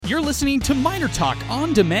You're listening to Miner Talk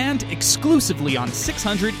on demand exclusively on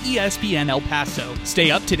 600 ESPN El Paso.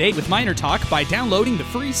 Stay up to date with Miner Talk by downloading the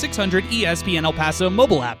free 600 ESPN El Paso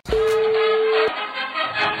mobile app.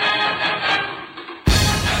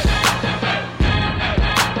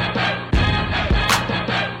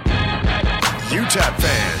 UTEP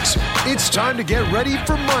fans, it's time to get ready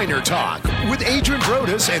for Miner Talk with Adrian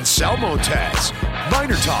Broadus and Sal Montes.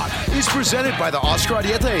 Miner Talk is presented by the Oscar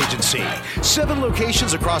Arieta Agency. 7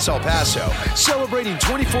 locations across El Paso, celebrating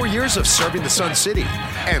 24 years of serving the Sun City,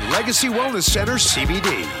 and Legacy Wellness Center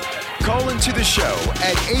CBD. Call into the show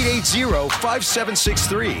at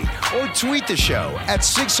 880-5763 or tweet the show at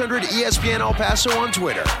 600 ESPN El Paso on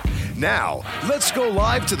Twitter. Now, let's go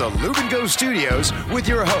live to the Lube and Go studios with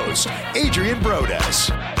your host, Adrian Broadus.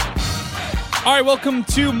 All right, welcome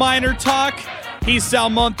to Miner Talk. He's Sal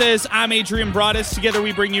Montes. I'm Adrian Broadus. Together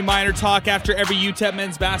we bring you Miner Talk after every UTEP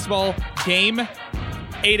men's basketball game.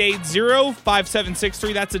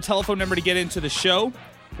 880-5763. That's the telephone number to get into the show.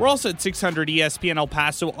 We're also at 600 ESPN El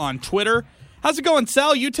Paso on Twitter. How's it going,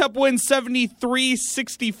 Sal? UTEP wins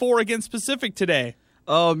 73-64 against Pacific today.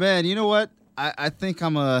 Oh, man, you know what? I think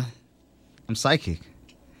I'm psychic.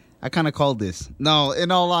 I kind of called this. No,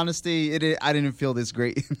 in all honesty, I didn't feel this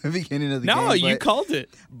great in the beginning of the game. No, you called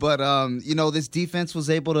it. But, this defense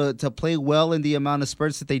was able to play well in the amount of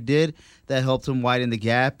spurts that they did. That helped them widen the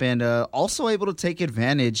gap, and also able to take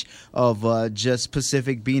advantage of just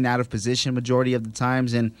Pacific being out of position majority of the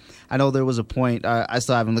times. And I know there was a point, I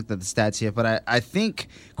still haven't looked at the stats yet, but I think,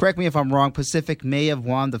 correct me if I'm wrong, Pacific may have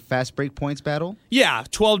won the fast break points battle. Yeah,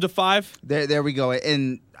 12-5. There we go.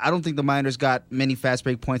 And I don't think the Miners got many fast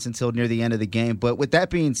break points until near the end of the game. But with that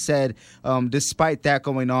being said, despite that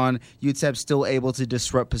going on, UTEP's still able to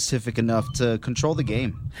disrupt Pacific enough to control the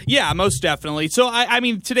game. Yeah, most definitely. So, I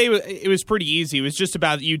mean, today it was pretty easy. It was just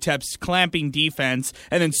about UTEP's clamping defense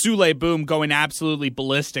and then Sule Boom going absolutely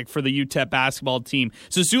ballistic for the UTEP basketball team.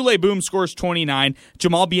 So Sule Boom scores 29.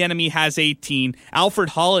 Jamal Bieniemy has 18. Alfred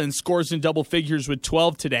Holland scores in double figures with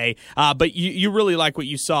 12 today. But you really like what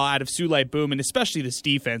you saw out of Sule Boom, and especially this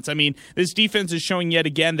defense. I mean, this defense is showing yet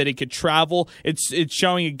again that it could travel. It's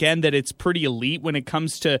showing again that it's pretty elite when it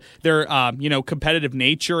comes to their competitive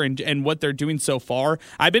nature and what they're doing so far.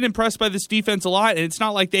 I've been impressed by this defense a lot, and it's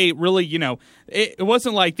not like they really, it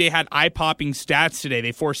wasn't like they had eye-popping stats today.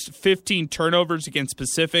 They forced 15 turnovers against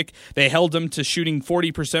Pacific. They held them to shooting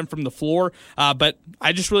 40% from the floor. But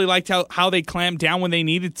I just really liked how they clamped down when they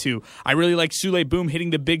needed to. I really like Sule Boom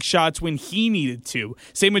hitting the big shots when he needed to.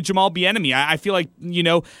 Same with Jamal Bieniemy. I feel like,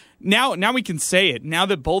 Now we can say it. Now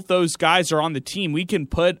that both those guys are on the team, we can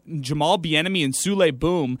put Jamal Bieniemy and Sule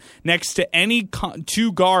Boom next to any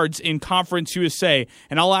two guards in Conference USA,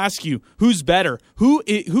 and I'll ask you, who's better? Who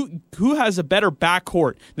has a better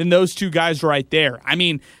backcourt than those two guys right there? I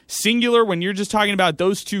mean, singular, when you're just talking about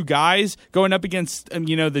those two guys going up against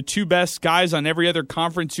the two best guys on every other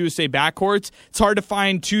Conference USA backcourts, it's hard to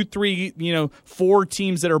find 2, 3, 4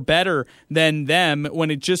 teams that are better than them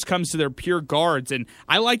when it just comes to their pure guards, and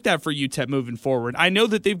I like that for UTEP moving forward. I know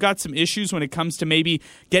that they've got some issues when it comes to maybe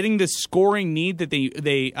getting the scoring need that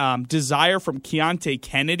they desire from Keontae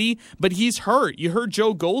Kennedy, but he's hurt. You heard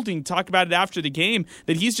Joe Golding talk about it after the game,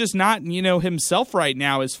 that he's just not himself right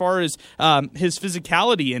now as far as his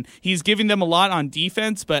physicality, and he's giving them a lot on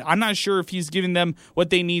defense, but I'm not sure if he's giving them what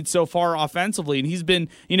they need so far offensively, and he's been,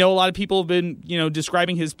 a lot of people have been,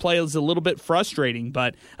 describing his play as a little bit frustrating,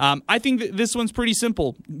 but I think that this one's pretty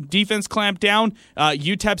simple. Defense clamped down,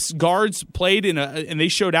 UTEP's guards played and they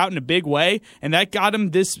showed out in a big way, and that got them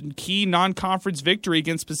this key non-conference victory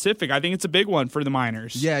against Pacific. I think it's a big one for the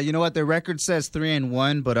Miners. Yeah, you know what? Their record says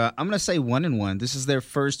 3-1, but I'm going to say 1-1. This is their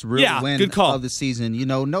first real win of the season.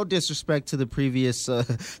 No disrespect to the previous to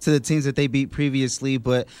the teams that they beat previously,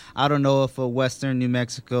 but I don't know if Western New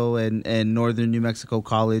Mexico and Northern New Mexico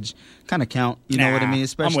College kind of count. You know what I mean?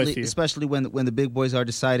 Especially when the big boys are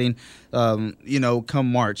deciding,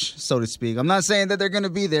 come March, so to speak. I'm not saying that they're going to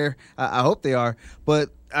be there. I hope they are, but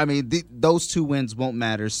I mean, those two wins won't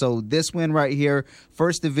matter. So this win right here,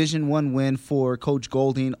 first Division I win for Coach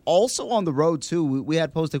Golding. Also on the road, too. We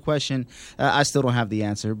had posed a question. I still don't have the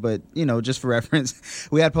answer, but, just for reference,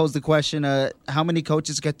 we had posed the question, how many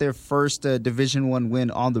coaches get their first Division I win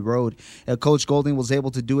on the road? Coach Golding was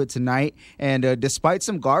able to do it tonight, and despite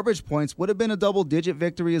some garbage points, would have been a double-digit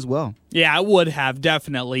victory as well. Yeah, it would have,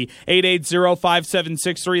 definitely.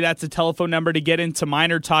 880-5763, that's the telephone number to get into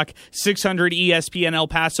Miner Talk, 600 ESPN El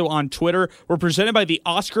Paso. Paso on Twitter. We're presented by the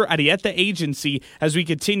Oscar Arieta Agency. As we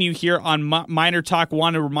continue here on Miner Talk,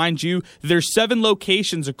 want to remind you there's 7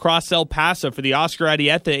 locations across El Paso for the Oscar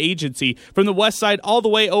Arieta Agency, from the west side all the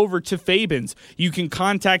way over to Fabens. You can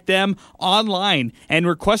contact them online and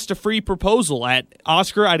request a free proposal at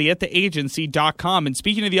OscarArietaAgency.com. And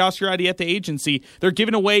speaking of the Oscar Arieta Agency, they're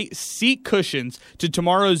giving away seat cushions to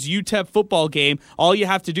tomorrow's UTEP football game. All you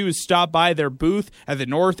have to do is stop by their booth at the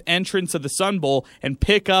north entrance of the Sun Bowl and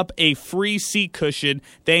pick up a free seat cushion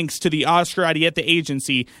thanks to the Oscar Arieta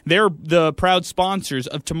Agency. They're the proud sponsors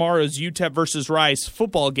of tomorrow's UTEP versus Rice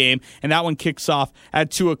football game, and that one kicks off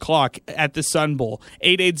at 2 o'clock at the Sun Bowl.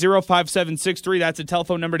 880-5763, that's a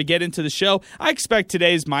telephone number to get into the show. I expect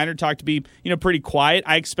today's Miner Talk to be, pretty quiet.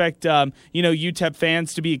 I expect, UTEP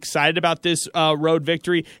fans to be excited about this road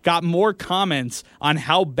victory. Got more comments on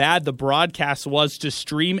how bad the broadcast was to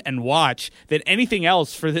stream and watch than anything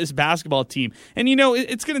else for this basketball team. And,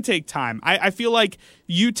 it's going to take time. I feel like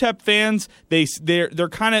UTEP fans, they're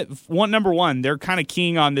kind of, number one, they're kind of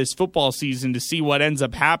keying on this football season to see what ends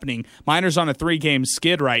up happening. Miner's on a 3-game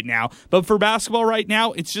skid right now. But for basketball right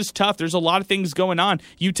now, it's just tough. There's a lot of things going on.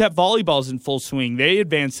 UTEP volleyball's in full swing. They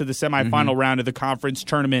advance to the semifinal round of the conference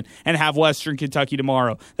tournament and have Western Kentucky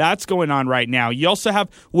tomorrow. That's going on right now. You also have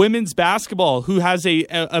women's basketball, who has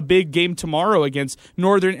a big game tomorrow against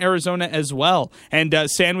Northern Arizona as well. And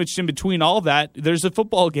sandwiched in between all of that, there's a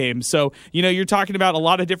football game. So, you're talking about a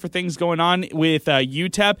lot of different things going on with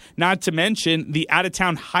UTEP, not to mention the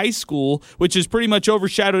out-of-town high school, which has pretty much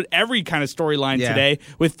overshadowed every kind of storyline today,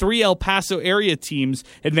 with 3 El Paso area teams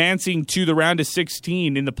advancing to the round of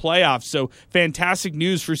 16 in the playoffs. So fantastic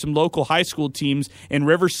news for some local high school teams in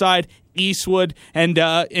Riverside, Eastwood, and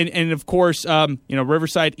of course,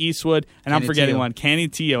 Riverside, Eastwood, and I'm forgetting one,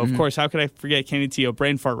 Canutillo. Of course, how could I forget Canutillo?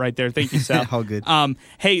 Brain fart right there. Thank you, Sal. All good.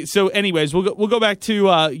 Hey, so anyways, we'll go back to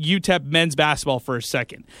UTEP men's basketball for a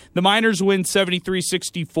second. The Miners win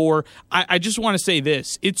 73-64. I just want to say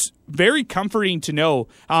this. It's very comforting to know,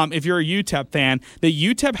 if you're a UTEP fan, that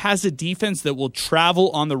UTEP has a defense that will travel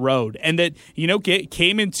on the road, and that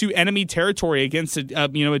came into enemy territory against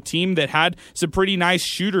a team that had some pretty nice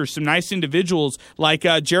shooters, some nice individuals like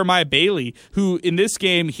Jeremiah Bailey, who in this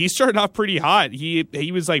game he started off pretty hot.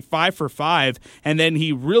 He was like 5 for 5, and then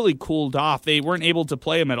he really cooled off. They weren't able to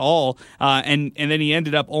play him at all, and then he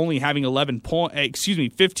ended up only having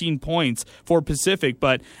 15 points for Pacific.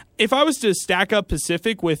 But if I was to stack up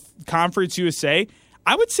Pacific with Conference USA,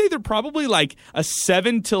 I would say they're probably like a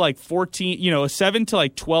 7 to like 14, a 7 to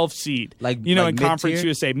like 12 seed, in Conference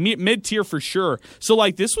USA, mid-tier for sure. So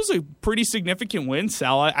this was a pretty significant win,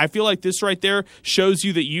 Sal. I feel like this right there shows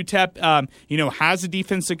you that UTEP, has a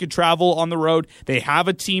defense that could travel on the road. They have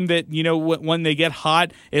a team that, when they get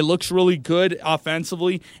hot, it looks really good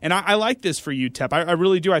offensively. And I like this for UTEP. I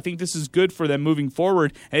really do. I think this is good for them moving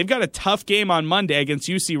forward. And they've got a tough game on Monday against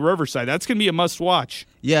UC Riverside. That's going to be a must-watch.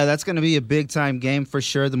 Yeah, that's going to be a big-time game for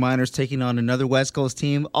sure. The Miners taking on another West Coast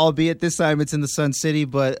team, albeit this time it's in the Sun City.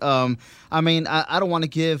 But, I don't want to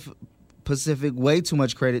give Pacific way too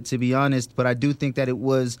much credit, to be honest, but I do think that it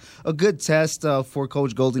was a good test for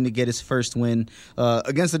Coach Golding to get his first win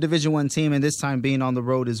against a Division I team, and this time being on the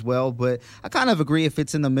road as well. But I kind of agree if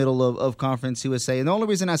it's in the middle of Conference USA. And the only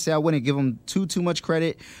reason I say I wouldn't give them too much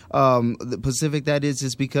credit, the Pacific that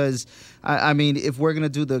is because, if we're going to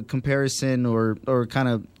do the comparison or kind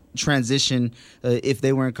of transition if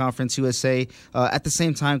they were in Conference USA. At the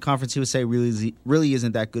same time, Conference USA really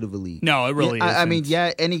isn't that good of a league. No, it really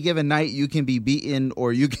isn't. Any given night you can be beaten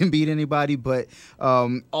or you can beat anybody, but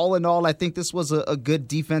all in all, I think this was a good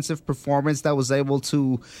defensive performance that was able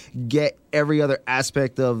to get every other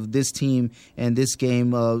aspect of this team and this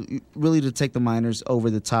game really to take the Miners over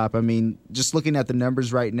the top. Just looking at the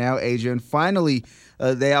numbers right now, Adrian, finally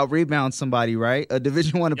they out-rebound somebody, right? A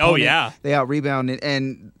Division I opponent. Oh, yeah. They out-rebounded,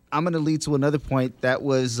 and I'm going to lead to another point that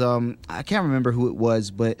was, I can't remember who it was,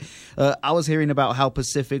 but I was hearing about how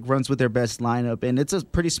Pacific runs with their best lineup, and it's a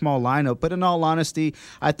pretty small lineup. But in all honesty,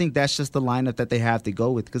 I think that's just the lineup that they have to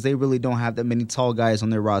go with because they really don't have that many tall guys on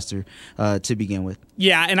their roster to begin with.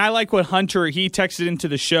 Yeah, and I like what Hunter, he texted into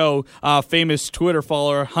the show, famous Twitter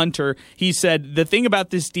follower, Hunter. He said, the thing about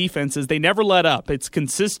this defense is they never let up. It's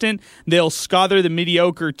consistent. They'll scather the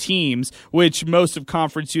mediocre teams, which most of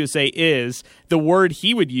Conference USA is. The word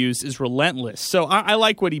he would use interviews is relentless. So I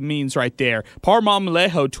like what he means right there.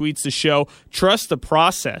 Parmamlejo tweets the show, trust the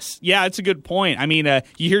process. Yeah, it's a good point. I mean,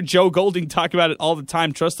 you hear Joe Golding talk about it all the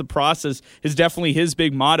time. Trust the process is definitely his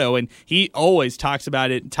big motto, and he always talks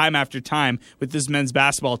about it time after time with this men's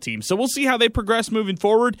basketball team. So we'll see how they progress moving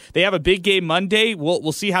forward. They have a big game Monday.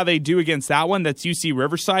 We'll see how they do against that one. That's UC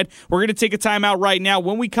Riverside. We're going to take a timeout right now.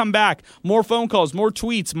 When we come back, more phone calls, more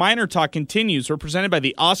tweets. Miner Talk continues. We're presented by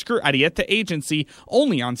the Oscar Arieta Agency,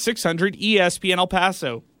 only on 600 ESPN El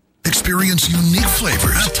Paso. Experience unique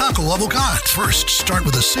flavors at Taco Avocat. First, start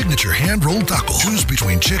with a signature hand-rolled taco. Choose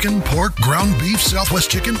between chicken, pork, ground beef,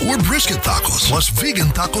 Southwest chicken, or brisket tacos. Plus,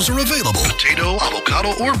 vegan tacos are available. Potato,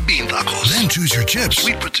 avocado, or bean tacos. Then choose your chips.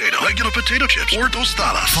 Sweet potato, regular potato chips, or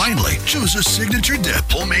tostadas. Finally, choose a signature dip.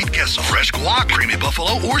 Homemade queso, fresh guac, creamy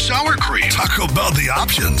buffalo, or sour cream. Talk about the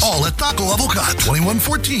options. All at Taco Avocat,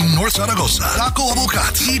 2114 North Zaragoza. Taco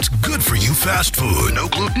Avocat. Eat good for you fast food. No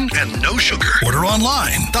gluten and no sugar. Order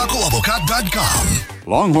online. TacoAvocat.com.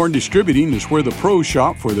 Longhorn Distributing is where the pros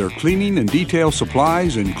shop for their cleaning and detail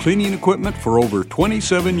supplies and cleaning equipment for over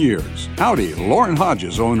 27 years. Howdy, Lauren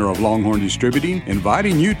Hodges, owner of Longhorn Distributing,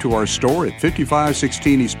 inviting you to our store at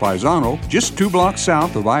 5516 East Paisano, just 2 blocks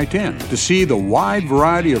south of I-10, to see the wide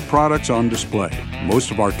variety of products on display. Most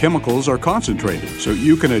of our chemicals are concentrated, so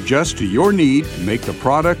you can adjust to your need and make the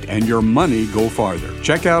product and your money go farther.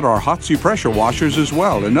 Check out our Hotzi pressure washers as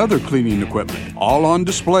well and other cleaning equipment, all on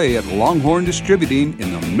display at Longhorn Distributing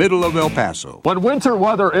in the middle of El Paso. When winter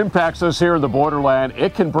weather impacts us here in the borderland,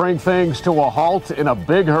 it can bring things to a halt in a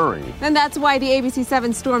big hurry. And that's why the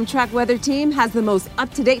ABC7 Storm Track Weather Team has the most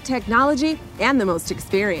up-to-date technology and the most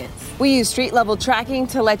experience. We use street-level tracking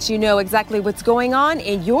to let you know exactly what's going on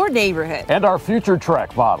in your neighborhood. And our Future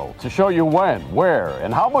Track model to show you when, where,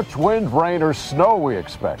 and how much wind, rain, or snow we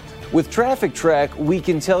expect. With Traffic Track, we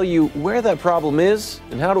can tell you where that problem is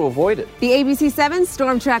and how to avoid it. The ABC7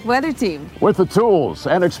 Storm Track Weather Team. With the tools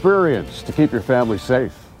and experience to keep your family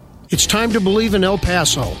safe. It's time to believe in El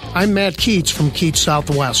Paso. I'm Matt Keats from Keats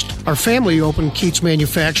Southwest. Our family opened Keats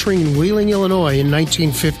Manufacturing in Wheeling, Illinois in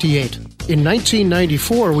 1958. In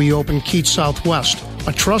 1994, we opened Keats Southwest,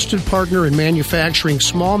 a trusted partner in manufacturing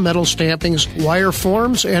small metal stampings, wire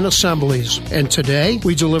forms, and assemblies. And today,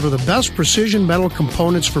 we deliver the best precision metal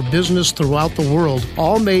components for business throughout the world,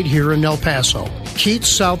 all made here in El Paso.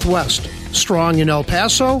 Keats Southwest, strong in El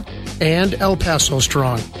Paso and El Paso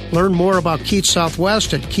strong. Learn more about Keats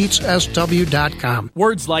Southwest at KeatsSW.com.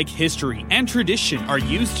 Words like history and tradition are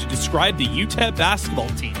used to describe the UTEP basketball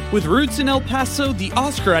team. With roots in El Paso, the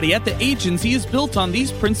Oscar Arieta Agency is built on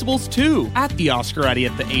these principles too. At the Oscar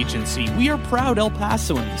Arieta Agency, we are proud El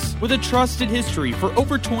Pasoans. With a trusted history for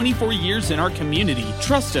over 24 years in our community,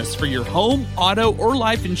 trust us for your home, auto, or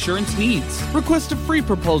life insurance needs. Request a free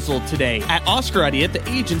proposal today at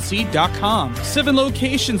OscarArietaAgency.com. 7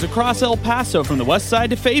 locations across El Paso from the west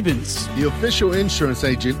side to Fabens. The official insurance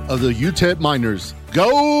agent of the UTEP Miners.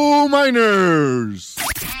 Go Miners!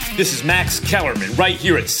 This is Max Kellerman right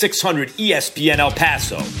here at 600 ESPN El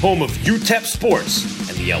Paso, home of UTEP Sports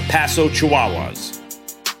and the El Paso Chihuahuas.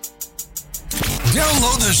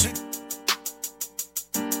 Download this.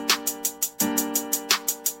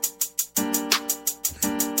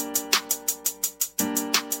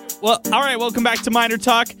 Well, all right, welcome back to Miner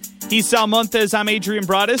Talk. He's Sal Montes. I'm Adrian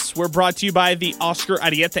Broadus. We're brought to you by the Oscar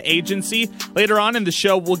Arieta Agency. Later on in the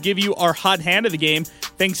show, we'll give you our hot hand of the game,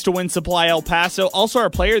 thanks to Win Supply El Paso. Also, our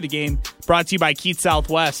player of the game, brought to you by Keats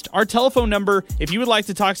Southwest. Our telephone number, if you would like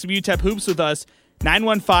to talk some UTEP hoops with us,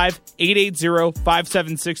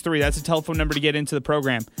 915-880-5763. That's the telephone number to get into the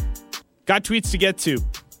program. Got tweets to get to.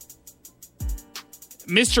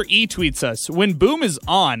 Mr. E tweets us, when Boom is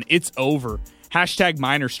on, it's over. Hashtag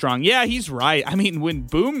Miner Strong. Yeah, he's right. I mean, when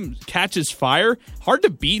Boom catches fire, hard to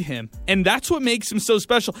beat him. And that's what makes him so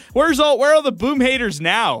special. Where are the Boom haters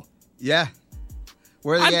now? Yeah.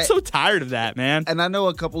 I'm so tired of that, man. And I know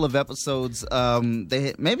a couple of episodes,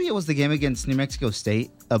 maybe it was the game against New Mexico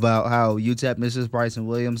State about how UTEP misses Bryson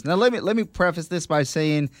Williams. Now, let me preface this by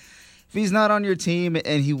saying, if he's not on your team,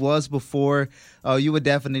 and he was before, you would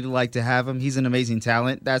definitely like to have him. He's an amazing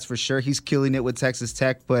talent, that's for sure. He's killing it with Texas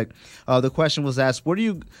Tech. But the question was asked, what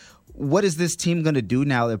is this team going to do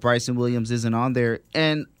now that Bryson Williams isn't on there?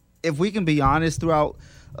 And if we can be honest, throughout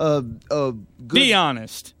Be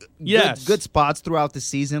honest. Yes. Good spots throughout the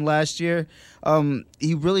season last year.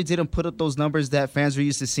 He really didn't put up those numbers that fans were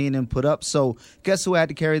used to seeing him put up. So guess who had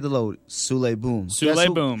to carry the load? Souley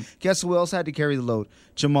Boum. Guess who else had to carry the load?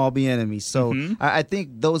 Jamal Bieniemy. So I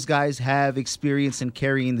think those guys have experience in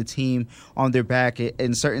carrying the team on their back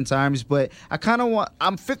in certain times. But I kind of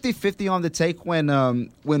I'm 50-50 on the take when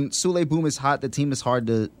Souley Boum is hot, the team is hard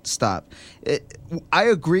to stop. I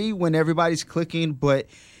agree when everybody's clicking, but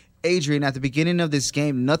Adrian, at the beginning of this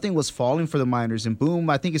game, nothing was falling for the Miners. And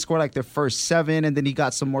Boum, I think he scored like their first 7, and then he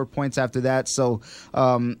got some more points after that. So,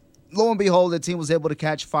 lo and behold, the team was able to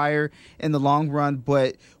catch fire in the long run.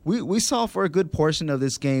 But we saw for a good portion of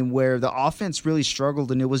this game where the offense really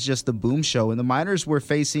struggled, and it was just the Boum show. And the Miners were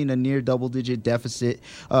facing a near double-digit deficit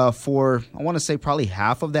for, I want to say, probably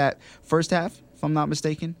half of that first half, if I'm not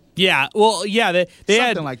mistaken. Yeah, well, yeah, they something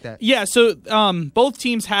had like that. Yeah, so both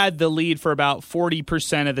teams had the lead for about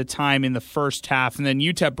 40% of the time in the first half, and then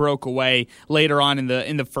UTEP broke away later on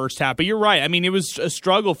in the first half. But you're right. I mean, it was a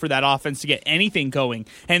struggle for that offense to get anything going,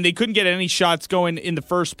 and they couldn't get any shots going in the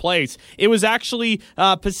first place. It was actually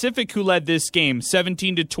Pacific who led this game,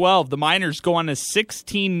 17-12. The Miners go on a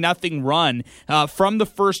 16-0 run from the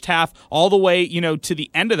first half all the way, to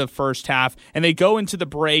the end of the first half, and they go into the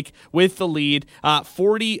break with the lead,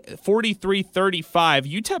 43-35.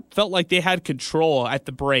 UTEP felt like they had control at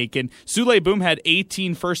the break, and Souley Boum had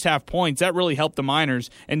 18 first-half points. That really helped the Miners.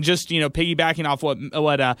 And just, piggybacking off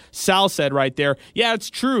what Sal said right there, yeah, it's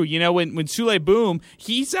true. When Souley Boum,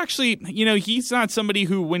 he's actually, he's not somebody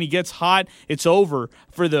who, when he gets hot, it's over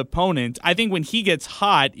for the opponent. I think when he gets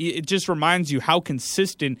hot, it just reminds you how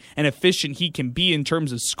consistent and efficient he can be in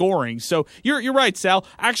terms of scoring. So you're right, Sal.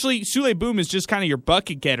 Actually, Souley Boum is just kind of your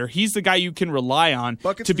bucket getter. He's the guy you can rely on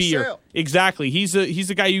to be your exactly. He's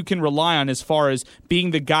a guy you can rely on as far as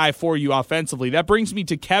being the guy for you offensively. That brings me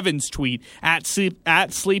to Kevin's tweet at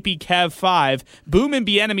SleepyKev5. Boum and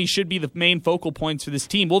Bieniemy should be the main focal points for this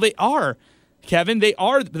team. Well, they are. Kevin, they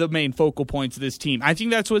are the main focal points of this team. I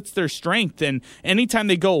think that's what's their strength, and anytime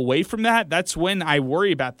they go away from that, that's when I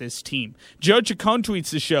worry about this team. Joe Chacon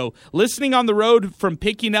tweets the show, listening on the road from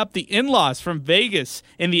picking up the in-laws from Vegas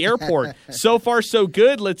in the airport. So far, so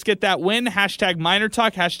good. Let's get that win. Hashtag Miner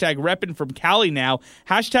Talk. Hashtag reppin' from Cali now.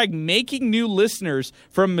 Hashtag making new listeners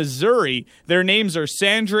from Missouri. Their names are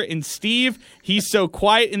Sandra and Steve. He's so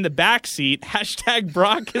quiet in the backseat. Hashtag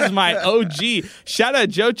Brock is my OG. Shout out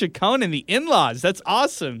Joe Chacon and the in-laws. That's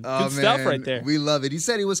awesome. Good stuff right there. We love it. He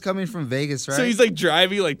said he was coming from Vegas, right? So he's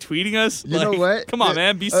driving, tweeting us. You know what? Come on,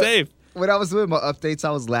 man. Be safe. When I was doing my updates,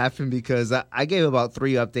 I was laughing because I gave about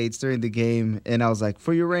 3 updates during the game, and I was like,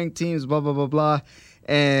 for your ranked teams, blah, blah, blah, blah.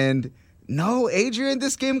 And no, Adrian,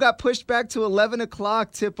 this game got pushed back to 11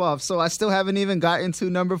 o'clock tip-off, so I still haven't even gotten to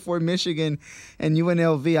number 4 Michigan and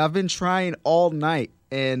UNLV. I've been trying all night.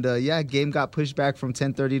 And, game got pushed back from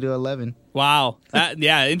 10:30 to 11. Wow.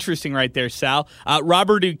 Interesting right there, Sal.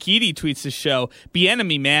 Robert Ukiti tweets the show,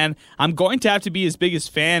 Bieniemy, man, I'm going to have to be his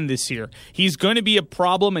biggest fan this year. He's going to be a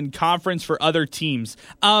problem in conference for other teams.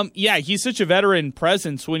 He's such a veteran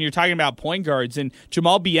presence when you're talking about point guards. And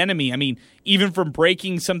Jamal Bieniemy, I mean, even from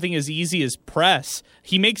breaking something as easy as press,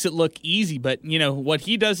 he makes it look easy. But, what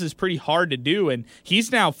he does is pretty hard to do. And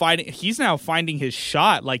he's now finding his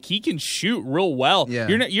shot. He can shoot real well. Yeah.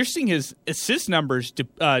 You're seeing his assist numbers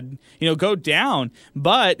go down,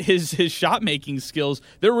 but his shot making skills,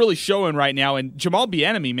 they're really showing right now. And Jamal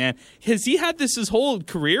Bieniemy, man, has he had this his whole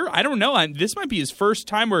career? I don't know. This might be his first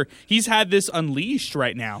time where he's had this unleashed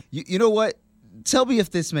right now. You know what? Tell me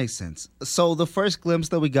if this makes sense. So the first glimpse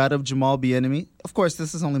that we got of Jamal Bieniemy, of course,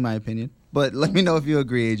 this is only my opinion, but let me know if you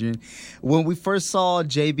agree, Adrian. When we first saw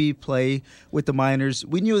JB play with the Miners,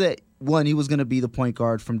 we knew that, one, he was going to be the point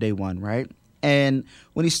guard from day one, right? And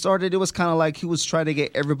when he started, it was kind of like he was trying to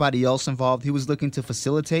get everybody else involved. He was looking to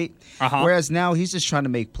facilitate, whereas now he's just trying to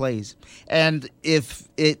make plays. And if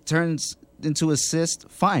it turns into assist,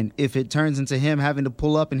 fine. If it turns into him having to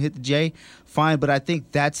pull up and hit the J, fine. But I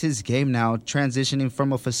think that's his game now, transitioning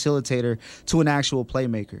from a facilitator to an actual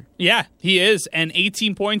playmaker. Yeah, he is. And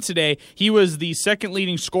 18 points today. He was the second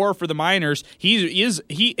leading scorer for the Miners. He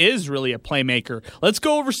is really a playmaker. Let's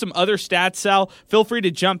go over some other stats, Sal. Feel free to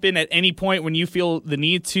jump in at any point when you feel the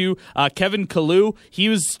need to. Kevin Kalu, he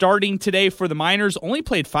was starting today for the Miners. Only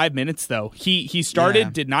played 5 minutes, though. He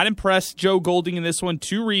started, did not impress Joe Golding in this one.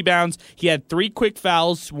 2 rebounds. He had 3 quick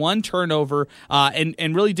fouls, 1 turnover,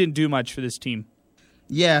 and really didn't do much for this team.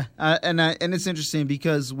 Yeah, and it's interesting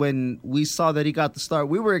because when we saw that he got the start,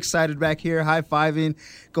 we were excited back here, high-fiving,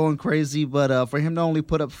 going crazy. But for him to only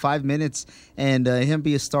put up 5 minutes and him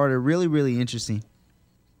be a starter, really, really interesting.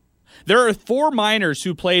 There are 4 Miners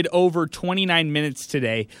who played over 29 minutes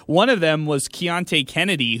today. One of them was Keontae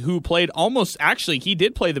Kennedy, who played he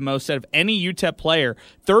did play the most out of any UTEP player,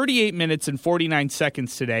 38 minutes and 49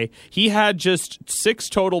 seconds today. He had just 6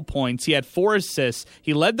 total points. He had 4 assists.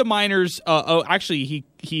 He led the Miners.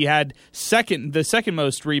 He had the second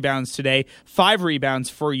most rebounds today, 5 rebounds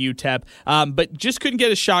for UTEP, but just couldn't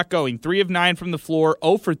get a shot going. 3 of 9 from the floor,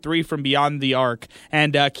 0 for 3 from beyond the arc.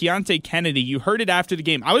 And Keontae Kennedy, you heard it after the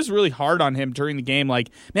game. I was really hard on him during the game.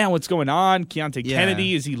 Like, man, what's going on? Keontae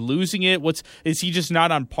Kennedy, is he losing it? Is he just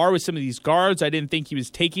not on par with some of these guards? I didn't think he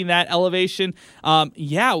was taking that elevation. I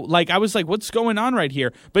was like, what's going on right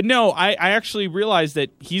here? But no, I actually realized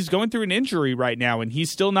that he's going through an injury right now, and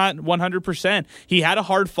he's still not 100%. He had a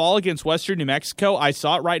hard fall against Western New Mexico. I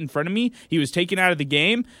saw it right in front of me. He was taken out of the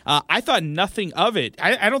game. I thought nothing of it.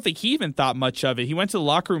 I don't think he even thought much of it. He went to the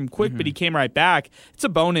locker room quick, but he came right back. It's a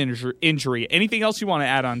bone injury. Anything else you want to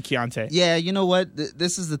add on Keontae? Yeah, you know what?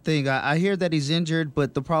 This is the thing. I hear that he's injured,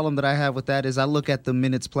 but the problem that I have with that is I look at the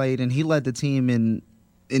minutes played, and he led the team in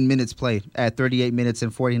minutes played at 38 minutes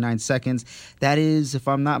and 49 seconds. That is, if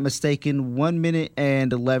I'm not mistaken, 1 minute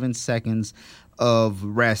and 11 seconds of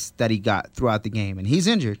rest that he got throughout the game. And he's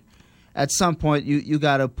injured. At some point, you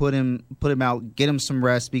got to put him out, get him some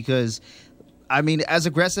rest, because I mean, as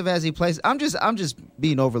aggressive as he plays, I'm just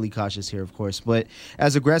being overly cautious here, of course, but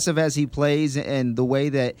as aggressive as he plays and the way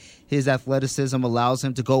that his athleticism allows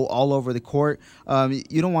him to go all over the court,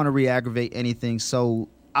 you don't want to re-aggravate anything. So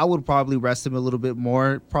I would probably rest him a little bit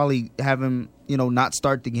more, probably have him, not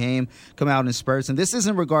start the game, come out in spurts. And this is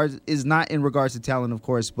not in regards to talent, of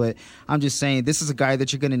course, but I'm just saying this is a guy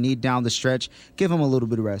that you're going to need down the stretch. Give him a little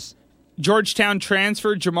bit of rest. Georgetown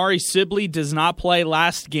transfer Jamari Sibley does not play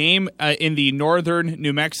last game in the Northern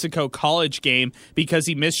New Mexico College game because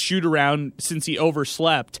he missed shoot-around since he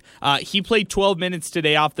overslept. He played 12 minutes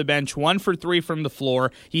today off the bench, 1 for 3 from the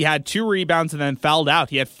floor. He had 2 rebounds and then fouled out.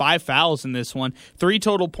 He had 5 fouls in this one, 3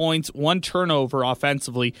 total points, 1 turnover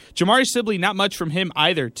offensively. Jamari Sibley, not much from him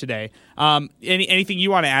either today. Anything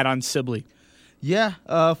you want to add on Sibley? Yeah,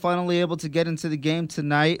 finally able to get into the game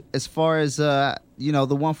tonight. As far as the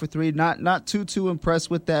 1 for 3, not too impressed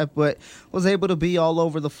with that, but was able to be all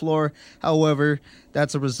over the floor. However,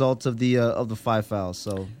 that's a result of the 5 fouls.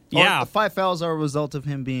 So the 5 fouls are a result of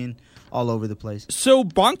him being all over the place. So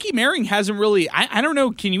Bonky Mering hasn't really, I don't know,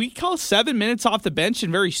 can we call 7 minutes off the bench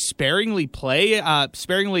and very sparingly play,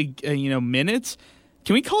 minutes?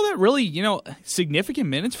 Can we call that really, significant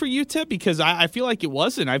minutes for UTEP? Because I feel like it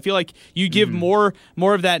wasn't. I feel like you give more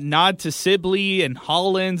of that nod to Sibley and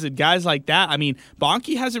Hollins and guys like that. I mean,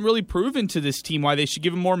 Bonky hasn't really proven to this team why they should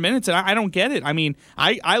give him more minutes, and I don't get it. I mean,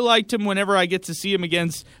 I liked him whenever I get to see him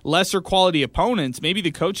against lesser quality opponents. Maybe the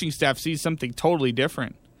coaching staff sees something totally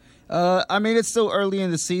different. It's still early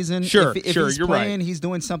in the season. Sure, if he's you're playing, right. He's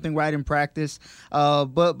doing something right in practice.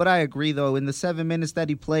 But I agree, though. In the 7 minutes that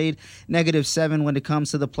he played, -7 when it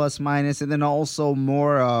comes to the plus-minus, and then also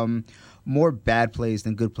more bad plays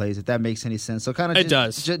than good plays, if that makes any sense. So kind of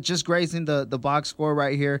just grazing the box score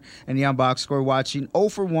right here and the box score watching. 0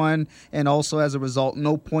 for 1, and also as a result,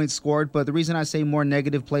 no points scored. But the reason I say more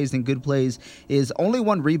negative plays than good plays is only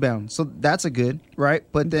 1 rebound. So that's a good, right?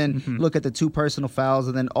 But then look at the 2 personal fouls,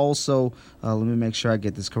 and then also, let me make sure I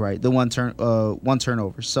get this correct, the 1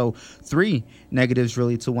 turnover. So 3 negatives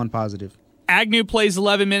really to 1 positive. Agnew plays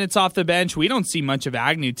 11 minutes off the bench. We don't see much of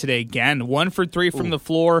Agnew today again. 1 for 3 from the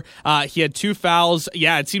floor. He had 2 fouls.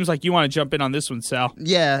 Yeah, it seems like you want to jump in on this one, Sal.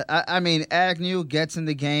 Yeah, Agnew gets in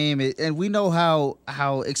the game, and we know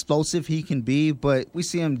how explosive he can be, but we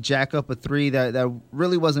see him jack up a 3 that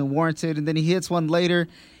really wasn't warranted, and then he hits one later.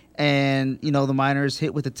 And, the Miners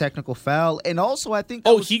hit with a technical foul. And also, I think...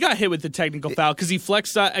 he got hit with the technical foul because he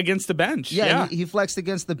flexed against the bench. Yeah. He flexed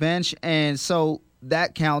against the bench, and so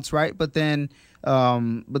that counts, right? But then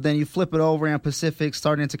you flip it over, and Pacific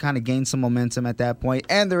starting to kind of gain some momentum at that point,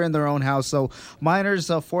 and they're in their own house. So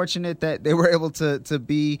Miners are fortunate that they were able to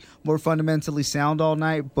be more fundamentally sound all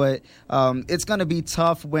night, but it's going to be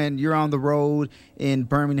tough when you're on the road in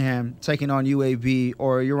Birmingham taking on UAB,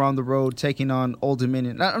 or you're on the road taking on Old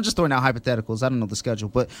Dominion. I'm just throwing out hypotheticals. I don't know the schedule,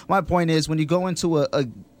 but my point is when you go into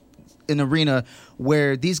an arena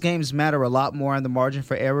where these games matter a lot more and the margin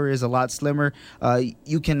for error is a lot slimmer,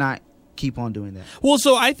 you cannot keep on doing that. Well,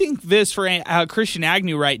 so I think this for Christian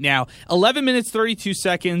Agnew right now, 11 minutes, 32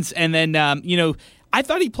 seconds, and then, I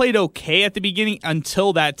thought he played okay at the beginning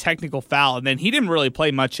until that technical foul, and then he didn't really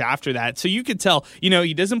play much after that. So you could tell,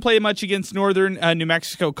 he doesn't play much against Northern New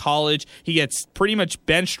Mexico College. He gets pretty much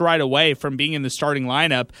benched right away from being in the starting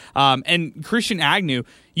lineup. And Christian Agnew,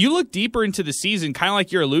 you look deeper into the season, kind of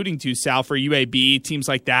like you're alluding to, Sal, for UAB, teams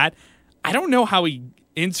like that. I don't know how he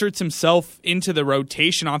inserts himself into the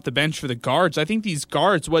rotation off the bench for the guards. I think these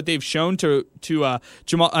guards, what they've shown to Joe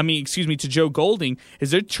Golding,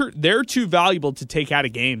 is they're too valuable to take out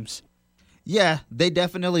of games. Yeah, they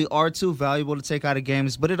definitely are too valuable to take out of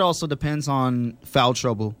games, but it also depends on foul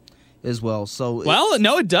trouble as well.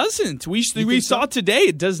 No, it doesn't. We saw today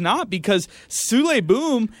it does not, because Souley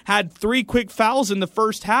Boum had 3 quick fouls in the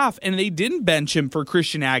first half, and they didn't bench him for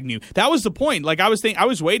Christian Agnew. That was the point. Like I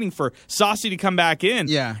was waiting for Saucy to come back in.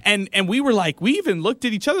 Yeah, and we were like, we even looked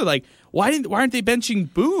at each other like, why aren't they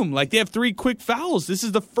benching Boum? Like, they have 3 quick fouls. This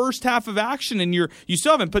is the first half of action, and you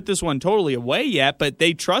still haven't put this one totally away yet, but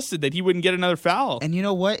they trusted that he wouldn't get another foul. And you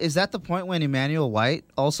know what? Is that the point when Emmanuel White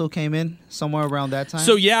also came in somewhere around that time?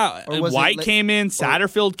 So, yeah, White came in,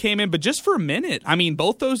 Satterfield came in, but just for a minute. I mean,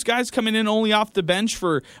 both those guys coming in only off the bench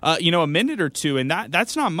for, a minute or two, and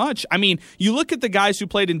that's not much. I mean, you look at the guys who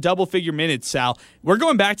played in double-figure minutes, Sal. We're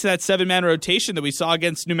going back to that 7-man rotation that we saw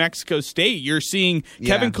against New Mexico State. You're seeing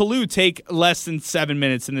Kevin Kalu take less than 7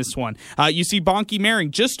 minutes in this one. You see Bonky Maring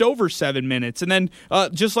just over 7 minutes. And then,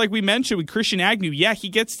 just like we mentioned with Christian Agnew, he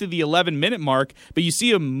gets to the 11-minute mark, but you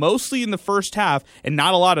see him mostly in the first half and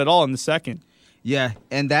not a lot at all in the second. Yeah,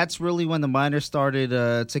 and that's really when the Miners started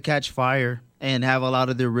to catch fire and have a lot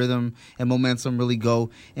of their rhythm and momentum really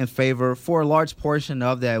go in favor for a large portion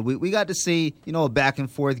of that. We got to see, a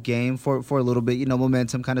back-and-forth game for a little bit,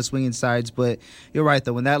 momentum kind of swinging sides. But you're right,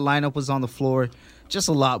 though. When that lineup was on the floor, just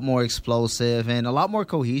a lot more explosive and a lot more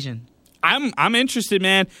cohesion. I'm interested,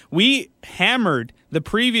 man. We hammered the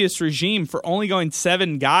previous regime for only going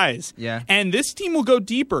 7 guys. Yeah. And this team will go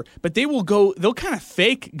deeper, but they'll kind of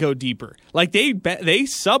fake go deeper. Like, they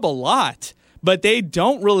sub a lot, but they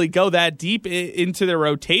don't really go that deep into their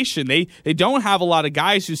rotation. They don't have a lot of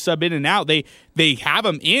guys who sub in and out. They have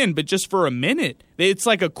them in, but just for a minute. It's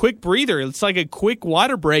like a quick breather. It's like a quick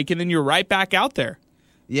water break, and then you're right back out there.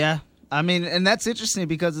 Yeah. I mean, and that's interesting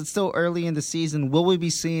because it's still early in the season. Will we be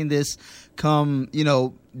seeing this come,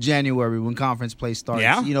 January when conference play starts?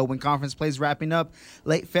 Yeah. When conference play is wrapping up,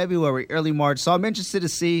 late February, early March. So I'm interested to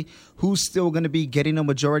see who's still going to be getting a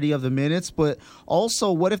majority of the minutes. But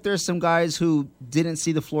also, what if there's some guys who didn't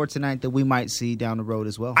see the floor tonight that we might see down the road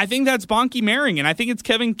as well? I think that's Bonky Maring, and I think it's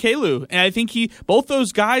Kevin Kalu. And I think both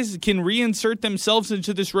those guys can reinsert themselves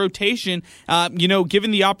into this rotation,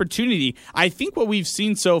 given the opportunity. I think what we've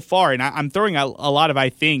seen so far, and I'm throwing out a lot of I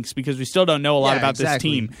thinks because we still don't know a lot about this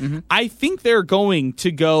team. Mm-hmm. I think they're going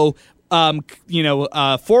to go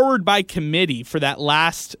forward by committee for that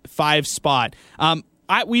last 5 spot.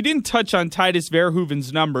 We didn't touch on Titus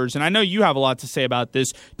Verhoeven's numbers, and I know you have a lot to say about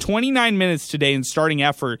this. 29 minutes today in starting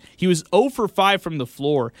effort. He was 0 for 5 from the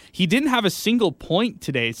floor. He didn't have a single point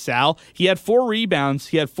today, Sal. He had 4 rebounds.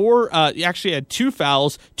 He had he actually had 2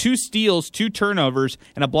 fouls, 2 steals, 2 turnovers,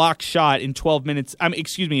 and a blocked shot in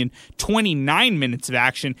in 29 minutes of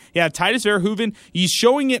action. Yeah, Titus Verhoeven, he's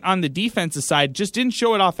showing it on the defensive side, just didn't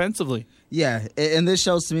show it offensively. Yeah, and this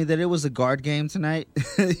shows to me that it was a guard game tonight.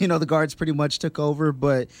 The guards pretty much took over,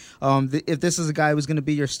 but if this is a guy who's going to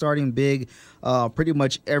be your starting big pretty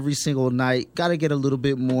much every single night, got to get a little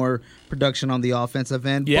bit more production on the offensive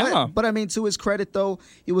end. Yeah. But I mean, to his credit, though,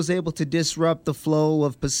 he was able to disrupt the flow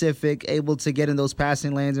of Pacific, able to get in those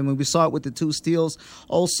passing lanes. I mean, we saw it with the 2 steals,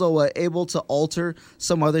 also able to alter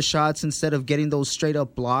some other shots instead of getting those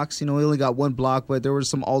straight-up blocks. He only got 1 block, but there were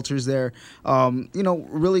some alters there.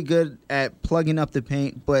 Really good at plugging up the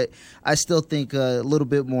paint, but I still think a little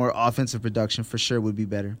bit more offensive production for sure would be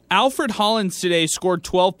better. Alfred Hollins today scored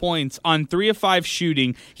 12 points on 3 of 5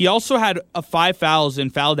 shooting. He also had 5 fouls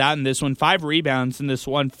and fouled out in this one, 5 rebounds in this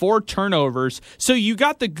one, 4 turnovers. So you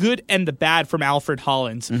got the good and the bad from Alfred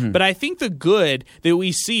Hollins. Mm-hmm. But I think the good that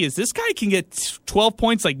we see is this guy can get 12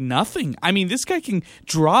 points like nothing. I mean, this guy can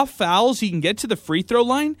draw fouls. He can get to the free throw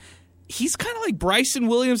line. He's kind of like Bryson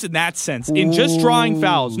Williams in that sense, in just drawing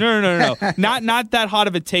fouls. No. not that hot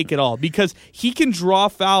of a take at all, because he can draw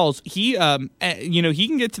fouls. He can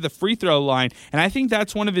get to the free throw line, and I think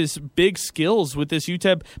that's one of his big skills with this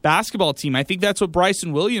UTEP basketball team. I think that's what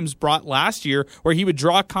Bryson Williams brought last year, where he would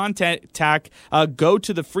draw contact, go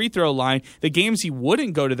to the free throw line. The games he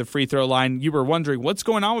wouldn't go to the free throw line, you were wondering what's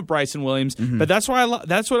going on with Bryson Williams. Mm-hmm. But that's what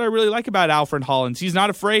I really like about Alfred Hollins. He's not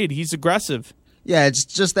afraid. He's aggressive. Yeah, it's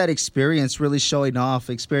just that experience really showing off,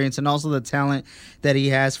 and also the talent that he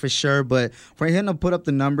has for sure. But for him to put up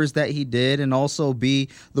the numbers that he did and also be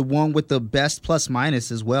the one with the best plus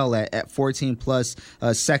minus as well at 14 plus,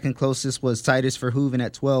 second closest was Titus Verhoeven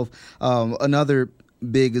at 12. Another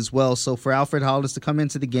big as well. So for Alfred Hollis to come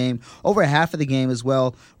into the game, over half of the game as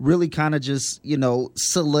well, really kind of just,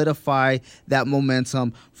 solidify that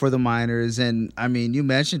momentum for the Miners. And, I mean, you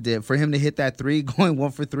mentioned it. For him to hit that three, going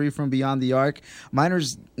 1 for 3 from beyond the arc,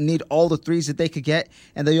 Miners need all the threes that they could get,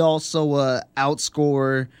 and they also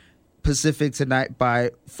outscore Pacific tonight by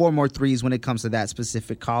 4 more threes when it comes to that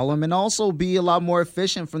specific column, and also be a lot more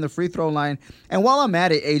efficient from the free throw line. And while I'm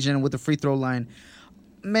at it, Adrian, with the free throw line,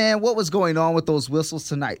 man, what was going on with those whistles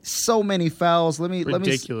tonight? So many fouls.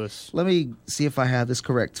 Ridiculous. Let me see if I have this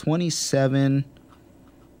correct. 27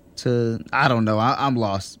 to, I don't know. I'm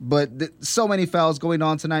lost. But so many fouls going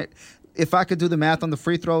on tonight. If I could do the math on the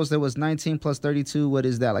free throws, there was 19 plus 32. What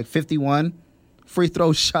is that? Like 51 free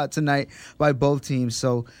throw shot tonight by both teams.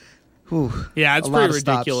 So, yeah, it's pretty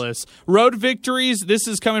ridiculous. Road victories, this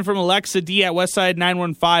is coming from Alexa D at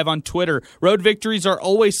Westside915 on Twitter. Road victories are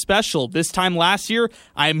always special. This time last year,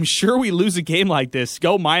 I'm sure we lose a game like this.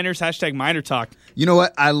 Go Miners, hashtag Miner Talk. You know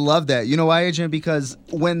what? I love that. You know why, Adrian? Because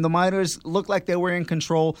when the Miners looked like they were in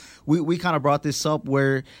control, we kind of brought this up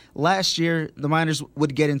where last year the Miners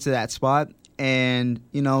would get into that spot and,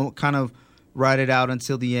 kind of ride it out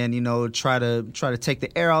until the end, try to take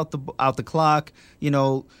the air out the clock,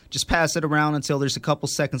 just pass it around until there's a couple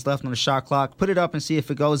seconds left on the shot clock, put it up and see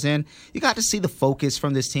if it goes in. You got to see the focus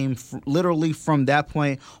from this team literally from that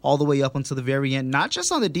point all the way up until the very end, not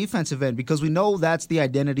just on the defensive end, because we know that's the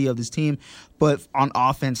identity of this team, but on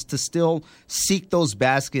offense to still seek those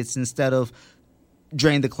baskets instead of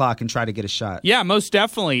drain the clock and try to get a shot. Yeah, most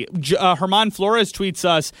definitely. Herman Flores tweets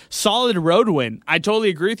us, solid road win. I totally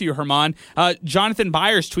agree with you, Herman. Jonathan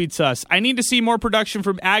Byers tweets us, I need to see more production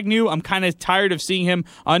from Agnew. I'm kind of tired of seeing him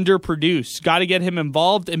underproduce. Got to get him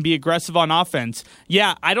involved and be aggressive on offense.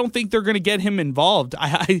 Yeah, I don't think they're going to get him involved.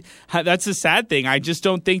 That's a sad thing. I just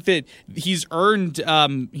don't think that he's earned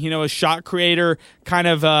a shot creator kind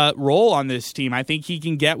of role on this team. I think he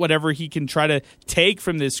can get whatever he can try to take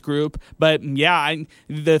from this group. But yeah,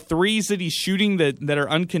 the threes that he's shooting that are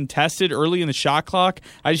uncontested early in the shot clock,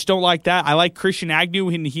 I just don't like that. I like Christian Agnew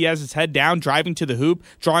when he has his head down, driving to the hoop,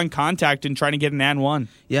 drawing contact, and trying to get an and one.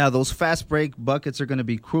 Yeah, those fast break buckets are going to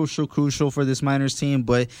be crucial for this Miners team.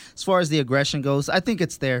 But as far as the aggression goes, I think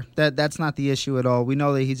it's there. That's not the issue at all. We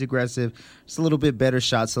know that he's aggressive. It's a little bit better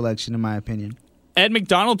shot selection, in my opinion. Ed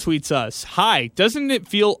McDonald tweets us, hi, doesn't it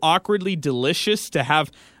feel awkwardly delicious to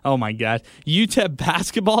have, oh my God, UTEP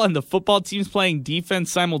basketball and the football teams playing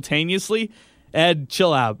defense simultaneously? Ed,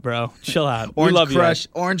 chill out, bro. Chill out. Orange we love Crush,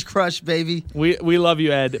 you, Ed. Orange Crush, baby. We love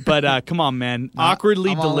you, Ed. But come on, man.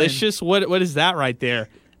 Awkwardly delicious? What is that right there?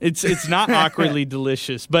 It's not awkwardly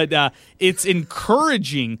delicious, but it's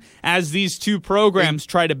encouraging as these two programs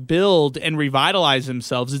try to build and revitalize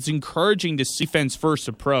themselves. It's encouraging to see defense-first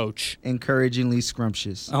approach. Encouragingly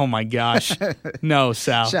scrumptious. Oh, my gosh. No,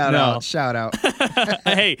 Sal. Shout out.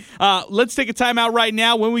 Hey, let's take a timeout right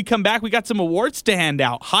now. When we come back, we got some awards to hand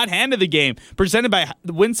out. Hot Hand of the Game, presented by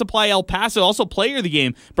Win Supply El Paso. Also, Player of the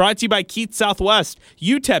Game, brought to you by Keats Southwest.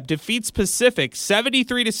 UTEP defeats Pacific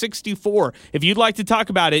 73-64. If you'd like to talk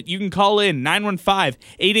about it, you can call in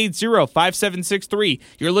 915-880-5763.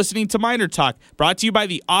 You're listening to Miner Talk, brought to you by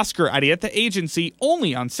the Oscar Arieta Agency,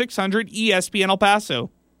 only on 600 ESPN El Paso.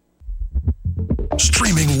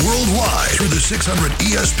 Streaming worldwide through the 600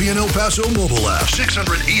 ESPN El Paso mobile app.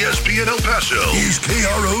 600 ESPN El Paso is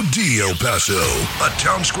KROD El Paso, a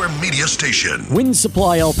Town Square media station. Win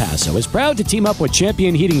Supply El Paso is proud to team up with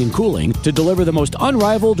Champion Heating and Cooling to deliver the most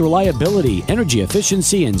unrivaled reliability, energy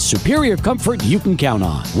efficiency, and superior comfort you can count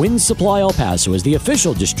on. Win Supply El Paso is the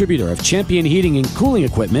official distributor of Champion Heating and Cooling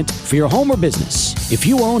equipment for your home or business. If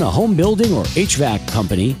you own a home building or HVAC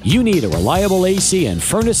company, you need a reliable AC and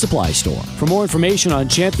furnace supply store. For more information on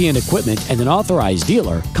Champion equipment and an authorized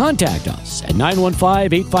dealer, contact us at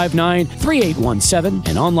 915-859-3817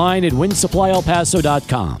 and online at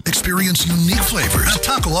winsupplyelpaso.com. Experience unique flavors at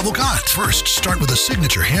Taco Avocat. First, start with a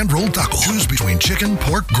signature hand-rolled taco. Choose between chicken,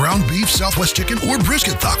 pork, ground beef, Southwest chicken, or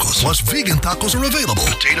brisket tacos. Plus, vegan tacos are available.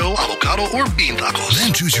 Potato, avocado, or bean tacos.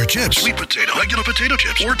 Then choose your chips. Sweet potato, regular potato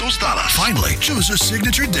chips, or tostadas. Finally, choose a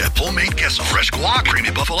signature dip. Homemade queso, fresh guac, creamy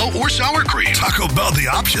buffalo, or sour cream. Talk about the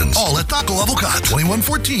options. All at Taco Avocat.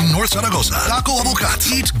 2114 North Zaragoza. Taco Avocat.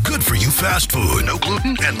 Eat good for you fast food. No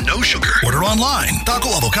gluten and no sugar. Order online.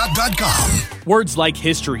 TacoAvocat.com. Words like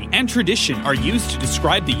history, and tradition are used to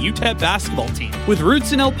describe the UTEP basketball team. With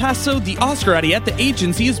roots in El Paso, the Oscar Arieta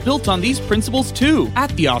Agency is built on these principles too. At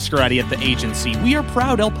the Oscar Arieta Agency, we are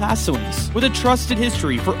proud El Pasoans. With a trusted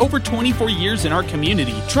history for over 24 years in our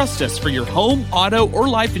community, trust us for your home, auto, or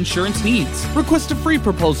life insurance needs. Request a free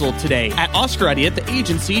proposal today at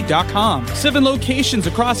OscarArietaAgency.com. 7 locations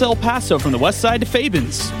across El Paso from the west side to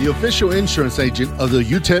Fabens. The official insurance agent of the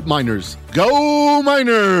UTEP Miners. Go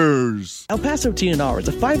Miners! El Paso TNR is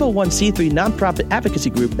a 501c3 nonprofit advocacy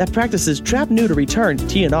group that practices trap, neuter, return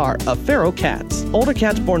TNR of feral cats. Older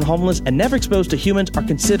cats born homeless and never exposed to humans are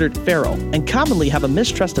considered feral and commonly have a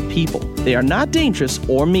mistrust of people. They are not dangerous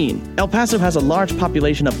or mean. El Paso has a large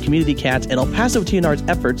population of community cats, and El Paso TNR's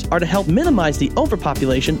efforts are to help minimize the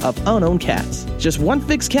overpopulation of unowned cats. Just one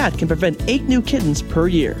fixed cat can prevent 8 new kittens per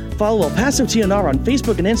year. Follow El Paso TNR on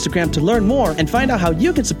Facebook and Instagram to learn more and find out how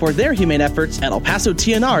you can support their humane efforts at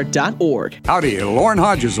elpasotnr.org. Howdy, Lauren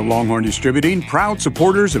Hodges of Longhorn Distributing, proud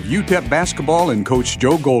supporters of UTEP basketball and Coach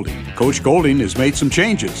Joe Golding. Coach Golding has made some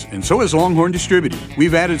changes, and so has Longhorn Distributing.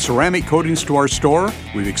 We've added ceramic coatings to our store.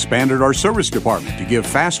 We've expanded our service department to give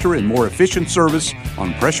faster and more efficient service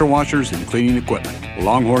on pressure washers and cleaning equipment.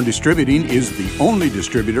 Longhorn Distributing is the only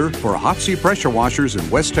distributor for hot seat pressure washers in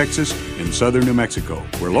West Texas and southern New Mexico.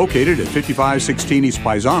 We're located at 5516 East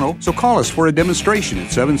Paisano, so call us for a demonstration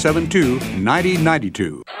at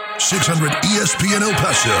 772-9092. 600 ESPN El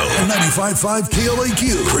Paso and 95.5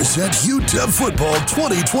 KLAQ present UTEP Football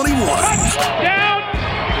 2021. Touchdown,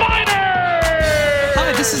 Miners!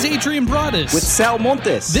 Hi, this is Adrian Broadus. With Sal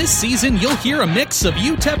Montes. This season, you'll hear a mix of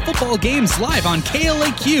UTEP football games live on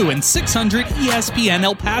KLAQ and 600 ESPN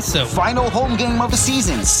El Paso. Final home game of the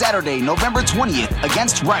season, Saturday, November 20th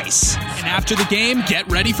against Rice. And after the game, get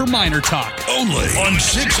ready for Miner Talk. Only on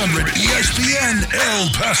 600 ESPN El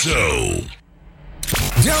Paso.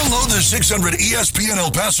 Download the 600 ESPN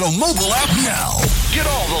El Paso mobile app now. Get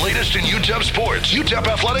all the latest in UTEP sports, UTEP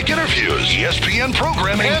athletic interviews, ESPN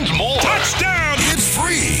programming, and more. Touchdown! It's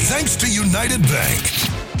free thanks to United Bank.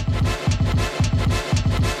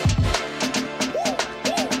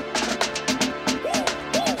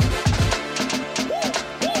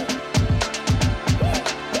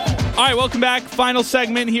 All right, welcome back. Final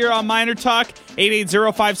segment here on Miner Talk.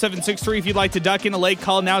 880-5763. If you'd like to duck in a late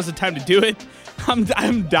call, now's the time to do it.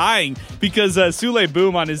 I'm dying because Sule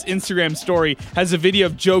Boom on his Instagram story has a video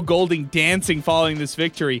of Joe Golding dancing following this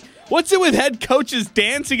victory. What's it with head coaches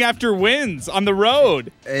dancing after wins on the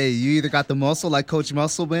road? Hey, you either got the muscle like Coach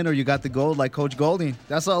Musselman or you got the gold like Coach Golding.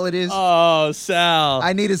 That's all it is. Oh, Sal.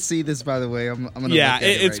 I need to see this, by the way. I'm gonna look at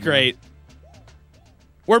it's right great. Now.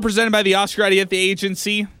 We're presented by the Oscar Arieta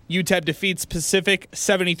Agency. UTEP defeats Pacific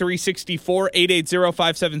 73-64,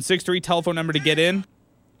 880-5763. Telephone number to get in.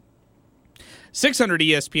 600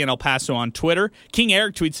 ESPN El Paso on Twitter. King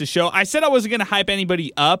Eric tweets the show. I said I wasn't going to hype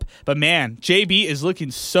anybody up, but man, JB is looking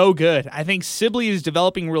so good. I think Sibley is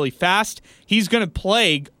developing really fast. He's going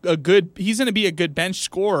to he's going to be a good bench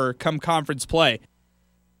scorer come conference play.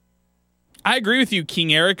 I agree with you,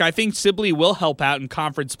 King Eric. I think Sibley will help out in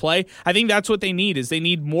conference play. I think that's what they need, is they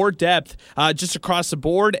need more depth just across the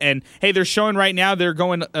board. And, hey, they're showing right now they're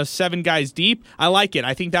going 7 guys deep. I like it.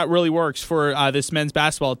 I think that really works for this men's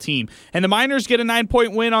basketball team. And the Miners get a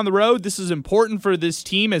 9-point win on the road. This is important for this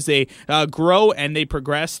team as they grow and they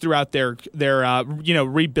progress throughout their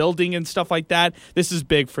rebuilding and stuff like that. This is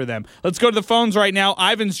big for them. Let's go to the phones right now.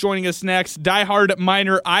 Ivan's joining us next. Diehard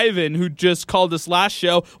Miner Ivan, who just called us last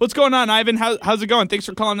show. What's going on, Ivan? How's it going? Thanks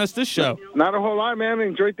for calling us this show. Not a whole lot, man. I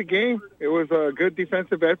enjoyed the game. It was a good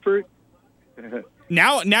defensive effort.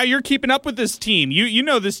 Now you're keeping up with this team. You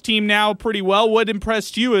know this team now pretty well. What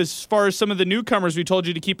impressed you as far as some of the newcomers we told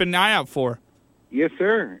you to keep an eye out for? Yes,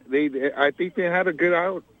 sir. I think they had a good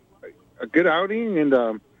outing, and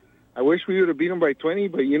I wish we would have beat them by 20,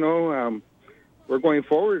 but we're going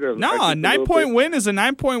forward. A 9-point win is a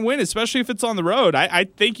 9-point win, especially if it's on the road. I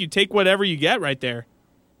think you take whatever you get right there.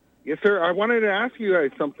 Yes, sir. I wanted to ask you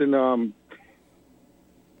guys something.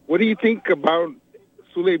 What do you think about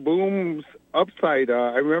Sule Boom's upside?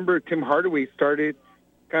 I remember Tim Hardaway started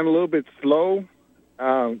kind of a little bit slow.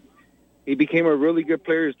 He became a really good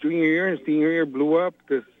player his junior year, and senior year blew up.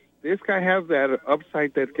 Does this guy have that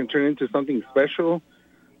upside that can turn into something special?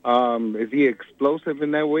 Is he explosive in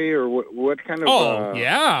that way, or what kind of... Oh,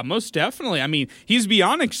 yeah, most definitely. I mean, he's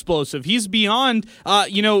beyond explosive. He's beyond,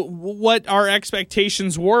 what our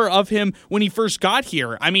expectations were of him when he first got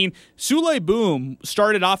here. I mean, Sule Boom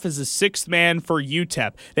started off as a 6th man for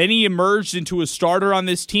UTEP. Then he emerged into a starter on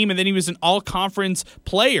this team, and then he was an all-conference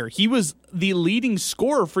player. He was the leading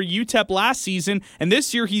scorer for UTEP last season, and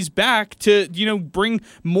this year he's back to, bring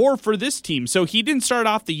more for this team. So he didn't start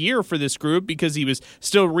off the year for this group because he was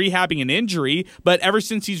still rehabbing an injury, but ever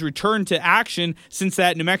since he's returned to action since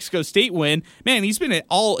that New Mexico State win, man, he's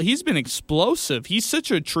been explosive. He's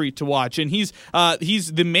such a treat to watch, and he's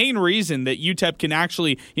the main reason that UTEP can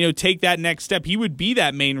actually, take that next step. He would be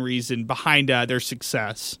that main reason behind their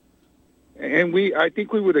success. And I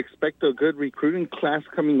think we would expect a good recruiting class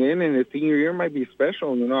coming in, and his senior year might be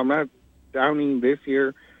special. I'm not downing this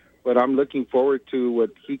year, but I'm looking forward to what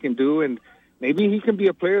he can do, and maybe he can be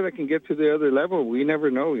a player that can get to the other level. We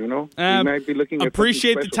never know, We might be looking at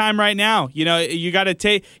appreciate the time right now. You got to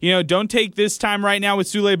take, don't take this time right now with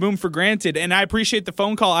Souley Boum for granted. And I appreciate the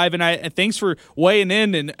phone call, Ivan. Thanks for weighing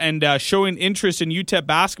in and showing interest in UTEP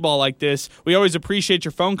basketball like this. We always appreciate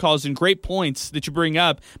your phone calls and great points that you bring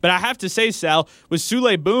up. But I have to say, Sal, with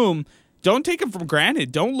Souley Boum, don't take him for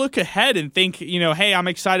granted. Don't look ahead and think, hey, I'm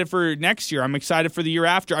excited for next year. I'm excited for the year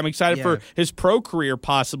after. I'm excited for his pro career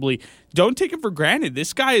possibly. Don't take him for granted.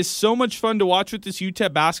 This guy is so much fun to watch with this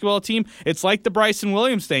UTEP basketball team. It's like the Bryson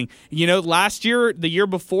Williams thing. Last year, the year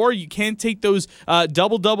before, you can't take those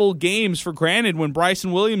double-double games for granted when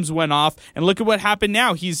Bryson Williams went off. And look at what happened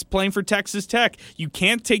now. He's playing for Texas Tech. You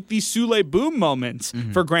can't take these Souley Boum moments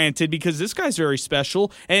for granted because this guy's very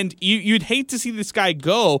special. And you'd hate to see this guy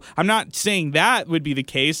go. I'm not saying that would be the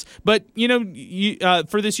case. But,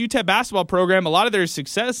 for this UTEP basketball program, a lot of their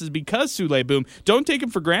success is because Souley Boum. Don't take him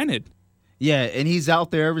for granted. Yeah, and he's out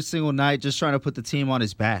there every single night just trying to put the team on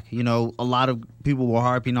his back. A lot of people were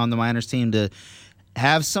harping on the Miners team to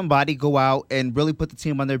have somebody go out and really put the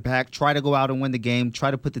team on their back, try to go out and win the game, try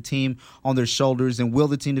to put the team on their shoulders and will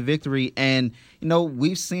the team to victory. And,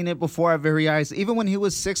 we've seen it before our very eyes, even when he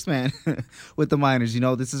was sixth man with the Miners.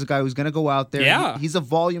 This is a guy who's going to go out there. Yeah. He's a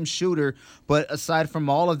volume shooter. But aside from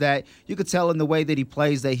all of that, you could tell in the way that he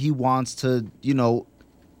plays that he wants to,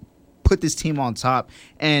 put this team on top.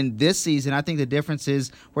 And this season, I think the difference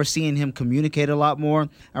is we're seeing him communicate a lot more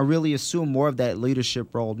and really assume more of that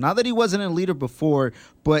leadership role. Not that he wasn't a leader before,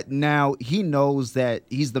 but now he knows that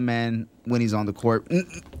he's the man when he's on the court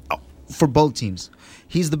for both teams.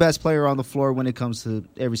 He's the best player on the floor when it comes to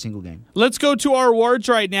every single game. Let's go to our awards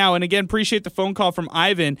right now. And again, appreciate the phone call from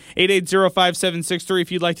Ivan, 880-5763.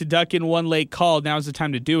 If you'd like to duck in one late call, now's the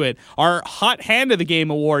time to do it. Our Hot Hand of the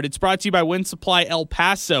Game award, it's brought to you by Win Supply El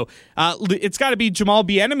Paso. It's got to be Jamal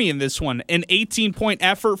Bieniemy in this one. An 18-point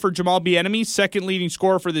effort for Jamal Bieniemy, second leading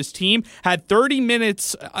scorer for this team. Had 30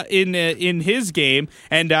 minutes in his game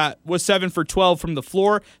and was 7 for 12 from the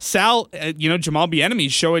floor. Sal, Jamal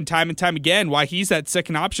Bieniemy showing time and time again why he's that second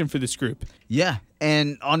option for this group. Yeah,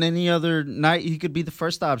 and on any other night, he could be the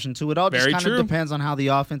first option too. It all just kind of depends on how the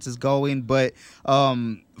offense is going, but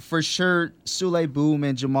for sure, Souley Boum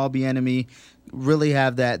and Jamal Bieniemy really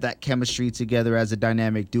have that chemistry together as a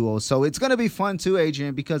dynamic duo. So it's going to be fun too,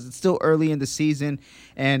 Adrian, because it's still early in the season.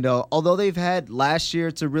 And although they've had last year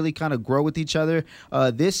to really kind of grow with each other,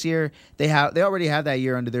 this year they already have that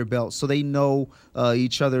year under their belt. So they know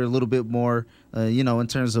each other a little bit more, in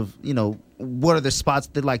terms of, what are the spots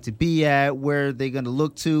they'd like to be at, where they're going to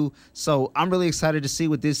look to. So I'm really excited to see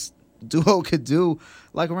what this duo could do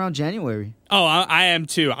around January. Oh, I am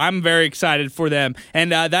too. I'm very excited for them.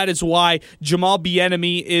 And that is why Jamal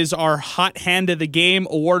Bieniemy is our Hot Hand of the Game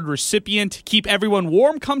award recipient. Keep everyone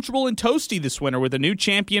warm, comfortable, and toasty this winter with a new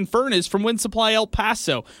Champion furnace from Win Supply El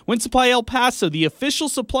Paso. Win Supply El Paso, the official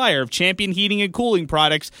supplier of Champion heating and cooling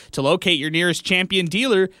products. To locate your nearest Champion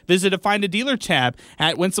dealer, visit a Find a Dealer tab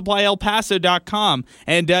at winsupplyelpaso.com.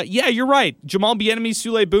 And yeah, you're right. Jamal Bieniemy,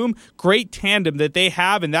 Souley Boum, great tandem that they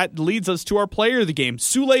have, and that leads us to our player of the game,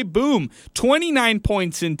 Souley Boum. 29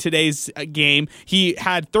 points in today's game. He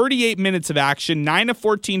had 38 minutes of action, 9 of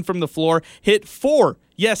 14 from the floor, hit 4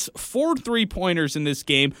 3-pointers in this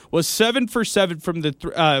game, was 7 for 7 from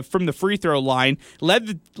the free throw line, led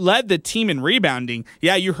the team in rebounding.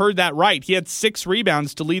 Yeah, you heard that right. He had 6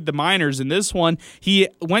 rebounds to lead the Miners in this one. He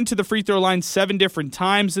went to the free throw line 7 different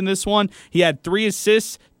times in this one. He had 3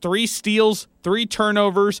 assists, 3 steals, 3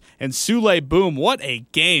 turnovers, and Souley Boum. What a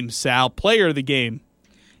game, Sal. Player of the game.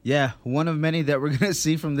 Yeah, one of many that we're going to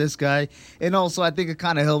see from this guy. And also, I think it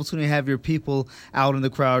kind of helps when you have your people out in the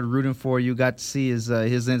crowd rooting for you. Got to see his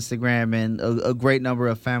Instagram and a great number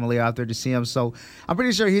of family out there to see him. So I'm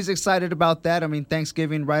pretty sure he's excited about that. I mean,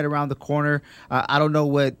 Thanksgiving right around the corner. I don't know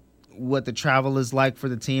what what the travel is like for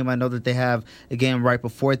the team. I know that they have a game right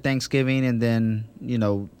before Thanksgiving and then,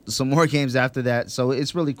 some more games after that. So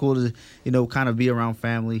it's really cool to, kind of be around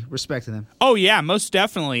family, respecting them. Oh, yeah, most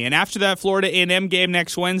definitely. And after that Florida A&M game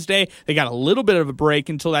next Wednesday, they got a little bit of a break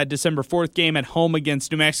until that December 4th game at home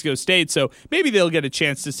against New Mexico State. So maybe they'll get a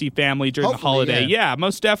chance to see family during the holiday. Yeah,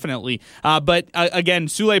 most definitely. But again,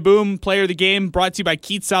 Souley Boum, player of the game, brought to you by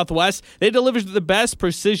Keats Southwest. They deliver the best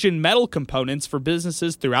precision metal components for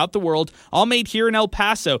businesses throughout the world, all made here in El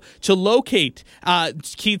Paso. To locate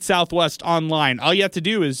Keats Southwest online, all you have to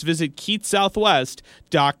do is visit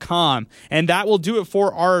KeatsSouthwest.com. And that will do it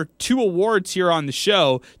for our 2 awards here on the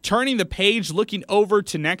show. Turning the page, looking over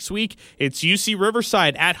to next week, it's UC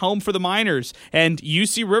Riverside at home for the Miners. And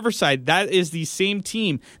UC Riverside, that is the same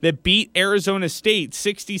team that beat Arizona State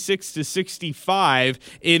 66-65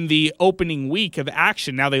 in the opening week of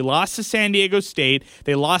action. Now, they lost to San Diego State.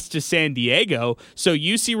 They lost to San Diego. So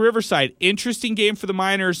UC Riverside, interesting game for the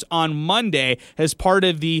Miners on Monday as part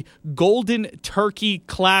of the Golden Turkey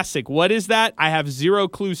Classic. What is that? I have zero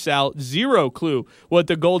clue, Sal. Zero clue what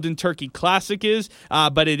the Golden Turkey Classic is,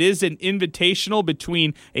 but it is an invitational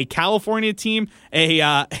between a California team,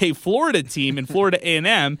 a Florida team, and Florida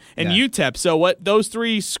A&M and UTEP. So what those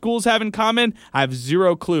 3 schools have in common, I have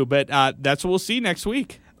zero clue, but that's what we'll see next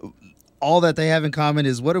week. All that they have in common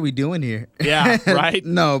is, what are we doing here? Yeah, right?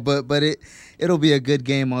 No, but it'll be a good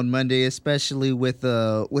game on Monday, especially with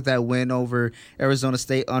that win over Arizona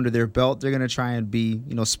State under their belt. They're going to try and be,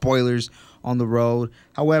 spoilers on the road.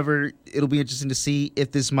 However, it'll be interesting to see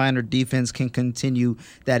if this Miner defense can continue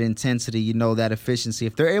that intensity, that efficiency.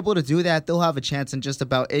 If they're able to do that, they'll have a chance in just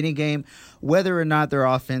about any game, whether or not their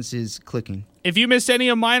offense is clicking. If you missed any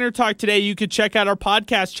of Miner Talk today, you could check out our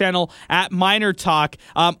podcast channel at Miner Talk.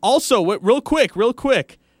 Also, real quick,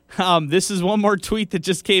 this is one more tweet that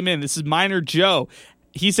just came in. This is Miner Joe.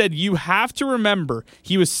 He said, you have to remember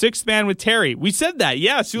he was 6th man with Terry. We said that.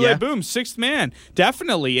 Yeah, Souley Boum, 6th man.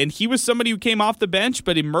 Definitely. And he was somebody who came off the bench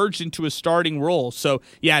but emerged into a starting role. So,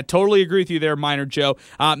 yeah, totally agree with you there, Miner Joe.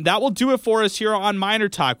 That will do it for us here on Miner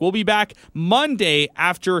Talk. We'll be back Monday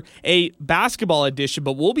after a basketball edition,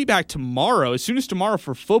 but we'll be back tomorrow, as soon as tomorrow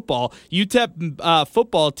for football. UTEP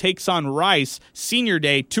football takes on Rice, Senior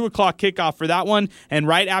Day, 2 o'clock kickoff for that one. And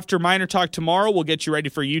right after Miner Talk tomorrow, we'll get you ready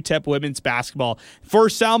for UTEP women's basketball. For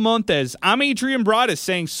Sal Montes, I'm Adrian Broadus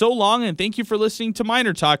saying so long and thank you for listening to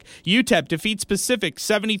Miner Talk. UTEP defeats Pacific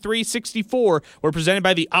 73-64. We're presented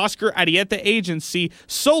by the Oscar Arieta Agency.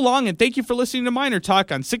 So long and thank you for listening to Miner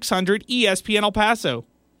Talk on 600 ESPN El Paso.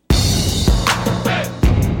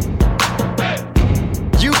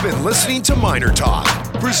 You've been listening to Miner Talk,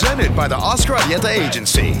 presented by the Oscar Arieta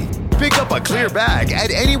Agency. Pick up a clear bag at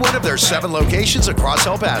any one of their 7 locations across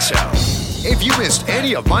El Paso. If you missed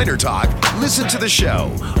any of Miner Talk, listen to the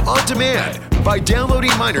show on demand by downloading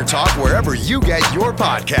Miner Talk wherever you get your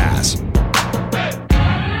podcasts.